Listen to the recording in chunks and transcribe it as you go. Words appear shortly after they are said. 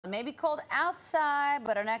Maybe cold outside,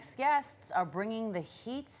 but our next guests are bringing the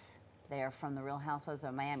heat. They are from the Real Housewives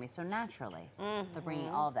of Miami, so naturally, they're bringing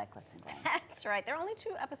all of that glitz and glam. That's right. There are only 2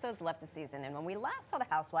 episodes left this season, and when we last saw the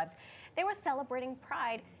Housewives, they were celebrating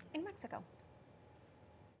Pride in Mexico.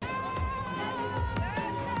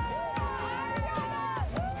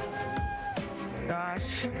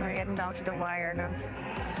 Gosh, we're getting down to the wire now.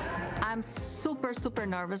 I'm super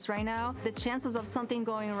nervous right now. The chances of something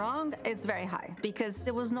going wrong is very high because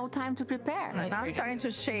there was no time to prepare. I'm starting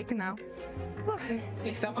to shake now.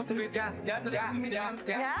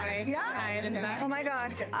 Yeah? Oh my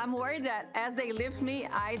God. I'm worried that as they lift me,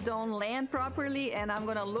 I don't land properly and I'm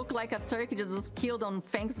gonna look like a turkey just killed on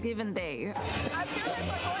Thanksgiving Day. I feel like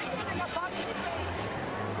we're going to take a box.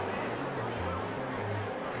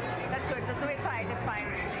 That's good. Just do it tight. It's fine.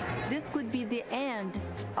 This could be the end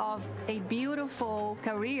of a beautiful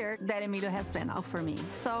career that Emilio has planned out for me.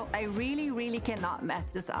 So I really cannot mess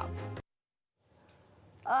this up.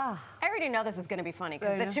 I already know this is going to be funny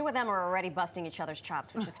because the 2 of them are already busting each other's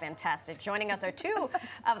chops, which is fantastic. Joining us are 2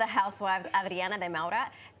 of the housewives, Adriana de Moura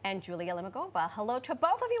and Julia Lemigova. Hello to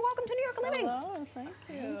both of you. Welcome to New York Living. Hello, thank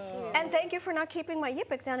you. And thank you for not keeping my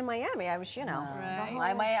yipik down in Miami. I was, you know. Right.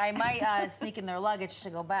 I might sneak in their luggage to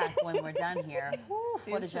go back when we're done here.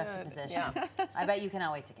 What a juxtaposition. Yeah. I bet you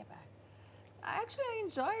cannot wait to get back. I actually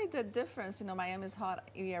enjoy the difference. You know, Miami is hot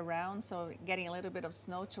year-round, so getting a little bit of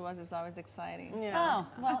snow to us is always exciting. Yeah. Oh,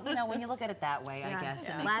 well, you know, when you look at it that way, I guess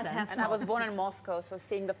it makes sense. And I was born in Moscow, so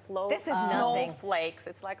seeing the flow This is of nothing. snowflakes,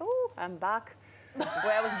 it's like, oh, I'm back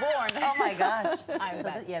where I was born. Oh my gosh.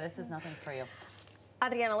 Yeah, this is nothing for you.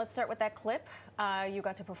 Adriana, let's start with that clip. You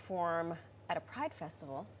got to perform at a Pride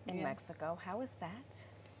festival in Mexico. How was that?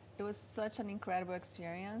 It was such an incredible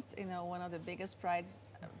experience. You know, one of the biggest Pride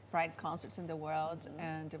concerts in the world,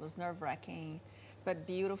 and it was nerve-wracking, but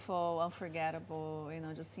beautiful, unforgettable. You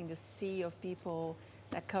know, just seeing the sea of people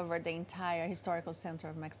that covered the entire historical center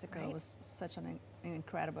of Mexico. It was such an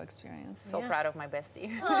incredible experience. So proud of my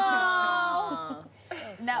bestie. Oh.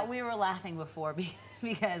 Now, we were laughing before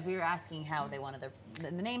because we were asking how they wanted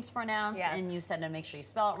the names pronounced, and you said to make sure you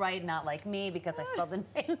spell it right, not like me, because I spelled the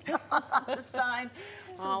name on the sign.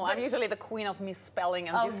 So, I'm usually the queen of misspelling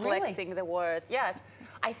and dyslexic the words. Yes.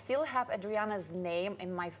 I still have Adriana's name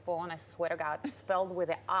in my phone, I swear to God, spelled with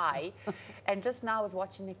an I. And just now I was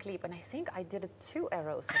watching the clip, and I think I did 2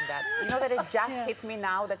 errors in that. You know that it just hit me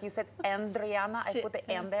now that you said Adriana, I put the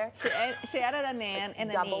N there. She added an N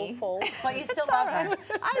and an E. Double fold. But you still love her.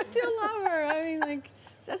 I still love her. I mean, like,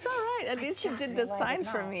 that's all right. At least she did the sign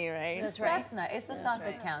for me, right? That's right. That's nice. It's the thought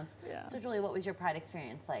that counts. Yeah. So, Julie, what was your Pride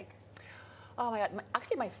experience like? Oh my God,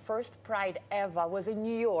 actually my first Pride ever was in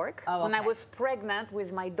New York when I was pregnant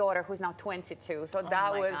with my daughter, who's now 22. So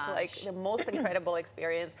that was like the most incredible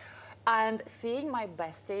experience. And seeing my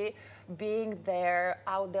bestie being there,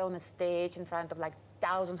 out there on the stage in front of like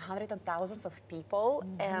hundreds and thousands of people,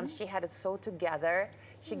 and she had it so together.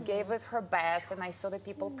 She gave it her best, and I saw the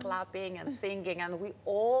people clapping and singing, and we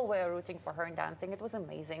all were rooting for her and dancing. It was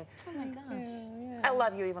amazing. Oh my gosh. I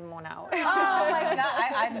love you even more now. Oh my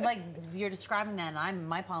God. I'm like, you're describing that, and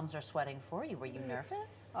my palms are sweating for you. Were you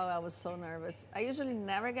nervous? Oh, I was so nervous. I usually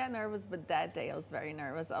never get nervous, but that day I was very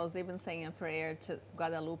nervous. I was even saying a prayer to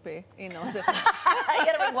Guadalupe, you know. You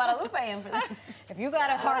gotta bring Guadalupe in for this. If you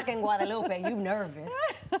got a heart in Guadalupe, you nervous.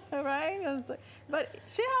 Right? I was like, but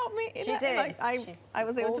she helped me. She did. Like, I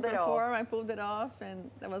was able to perform. I pulled it off,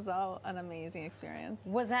 and that was all an amazing experience.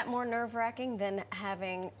 Was that more nerve-wracking than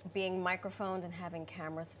being microphoned and having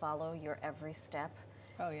cameras follow your every step?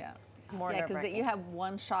 Oh, yeah. More yeah, because you have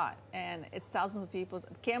one shot, and it's thousands of people.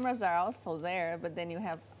 Cameras are also there, but then you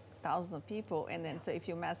have thousands of people, and then so if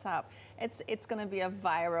you mess up, it's going to be a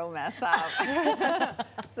viral mess up.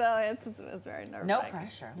 So it was very nerve-wracking. No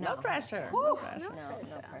pressure. No pressure. No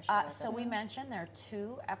pressure. So we mentioned there are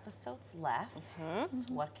 2 episodes left.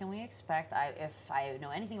 What can we expect? If I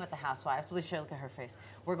know anything about the Housewives, we should look at her face.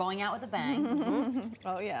 We're going out with a bang.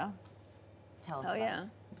 Oh yeah. Tell us.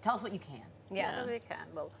 Tell us what you can. Yes, we can.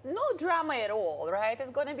 Well, no drama at all, right?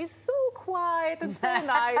 It's going to be so quiet and so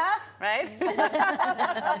nice, right?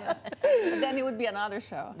 Then it would be another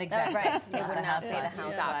show. Exactly. Right. It would not be the Housewives.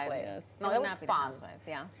 Exactly. Yes. No, it was fun.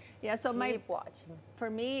 Yeah. So Keep watching. For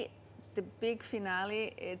me, the big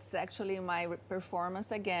finale, it's actually my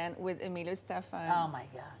performance again with Emilio Estefan. Oh my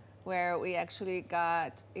God. Where we actually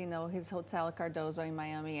got, you know, his Hotel Cardozo in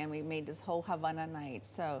Miami, and we made this whole Havana night.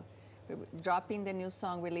 So we're dropping the new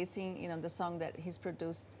song, releasing, you know, the song that he's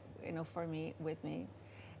produced, you know, for me, with me.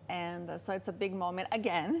 And so it's a big moment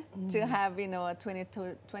again to have, you know, a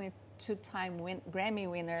 22-time Grammy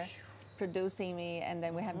winner producing me, and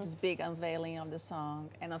then we have this big unveiling of the song.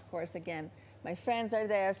 And of course, again, my friends are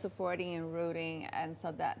there supporting and rooting, and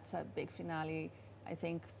so that's a big finale. I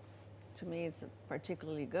think, to me, it's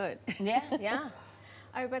particularly good. Yeah, yeah.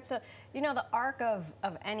 I bet so. You know, the arc of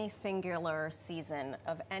any singular season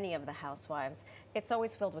of any of the Housewives, it's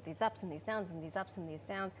always filled with these ups and these downs and these ups and these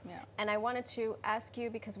downs. Yeah. And I wanted to ask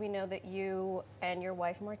you, because we know that you and your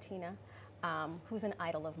wife, Martina, who's an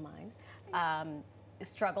idol of mine,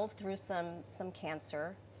 struggled through some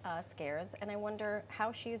cancer scares, and I wonder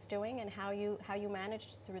how she is doing and how you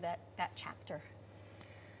managed through that chapter.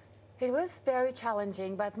 It was very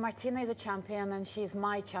challenging, but Martina is a champion and she's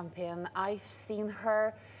my champion. I've seen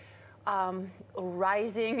her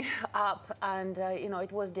rising up, and you know,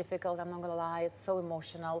 it was difficult, I'm not gonna lie, it's so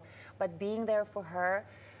emotional. But being there for her,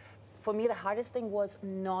 for me, the hardest thing was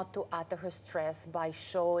not to add to her stress by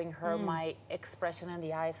showing her my expression in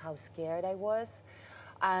the eyes, how scared I was.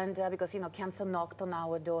 And because, you know, cancer knocked on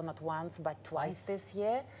our door not once, but twice this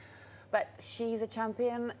year. But she's a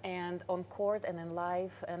champion, and on court and in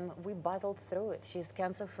life, and we battled through it. She's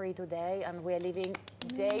cancer-free today, and we're living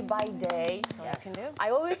day by day. Yes. I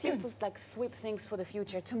always used to like sweep things for the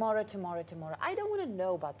future. Tomorrow, tomorrow, tomorrow. I don't want to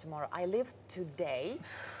know about tomorrow. I live today,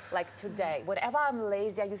 like today. Whatever I'm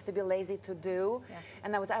lazy, I used to be lazy to do,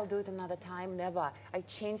 and I'll do it another time. Never. I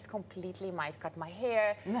changed completely. I cut my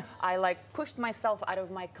hair. I like pushed myself out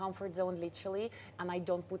of my comfort zone, literally, and I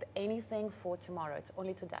don't put anything for tomorrow. It's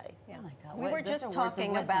only today. Yeah. Oh my God. We were just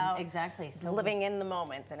talking about living in the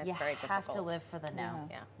moment, and it's very difficult. You have to live for the now.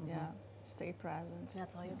 Yeah. Yeah. Stay present.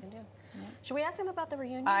 That's all you can do. Yeah. Should we ask him about the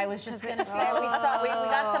reunion? I was just going to say, we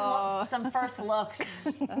got some first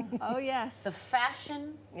looks. Oh, yes. The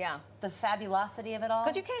fashion, the fabulosity of it all.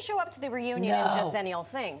 Because you can't show up to the reunion in just any old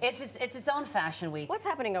thing. It's its own fashion week. What's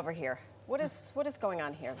happening over here? What is going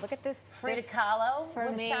on here? Look at this. Frida Kahlo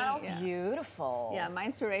for me. Yeah. Beautiful. Yeah, my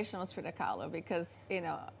inspiration was Frida Kahlo because, you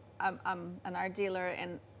know, I'm an art dealer,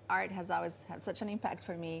 and art has always had such an impact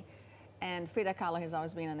for me. And Frida Kahlo has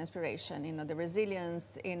always been an inspiration, you know, the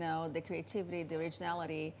resilience, you know, the creativity, the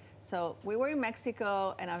originality. So we were in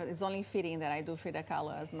Mexico, and it's only fitting that I do Frida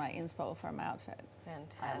Kahlo as my inspo for my outfit.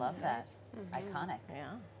 Fantastic. I love that. Iconic.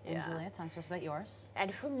 Yeah. And Julia, talk to us about yours.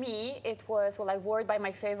 And for me, it was, well, I wore it by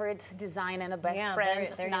my favorite designer and a best friend,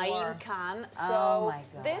 there Naeem Khan. So Oh my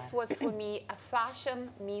God. this was for me a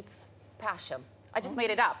fashion meets passion. I just made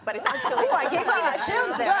it up, but it's actually. I gave you the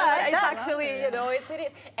chills there. But it's actually, you know, it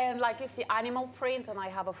is. And like you see, animal print, and I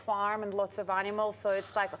have a farm and lots of animals, so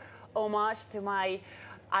it's like homage to my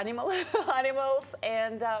animals,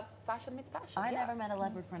 and fashion meets passion. I never met a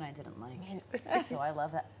leopard print I didn't like, so I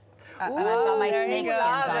love that. And I've got my snake skins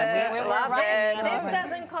on. We're right. This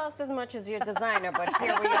doesn't cost as much as your designer, but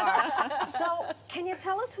here we are. So, can you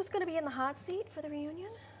tell us who's going to be in the hot seat for the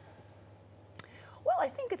reunion? Well, I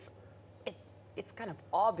think it's kind of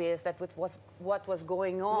obvious that what was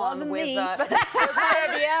going on Wasn't with me.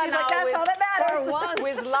 Adriana, She's like, that's all that matters. For once.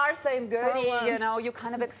 With Larsa and Gertie, once. you know, you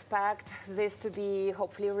kind of expect this to be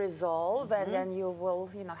hopefully resolved, and then you will,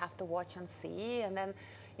 you know, have to watch and see. And then,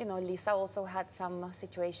 you know, Lisa also had some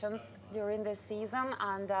situations during this season,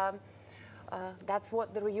 and that's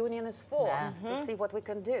what the reunion is for, to see what we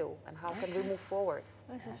can do and how can we move forward.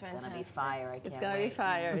 This is It's fantastic. gonna be fire. I can't It's going to wait. be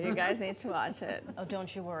fire. You guys need to watch it. Oh,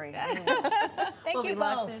 don't you worry. Thank you be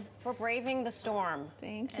locked both in. for braving the storm.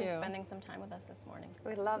 Thank and you. spending some time with us this morning.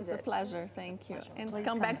 We loved It's it. a pleasure. Thank you. And Please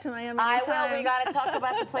come back to Miami I anytime. will. We got to talk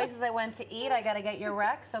about the places I went to eat. I got to get your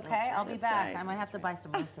Rex, okay? I'll be That's back. right. I might have to buy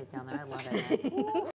some real estate down there. I love it.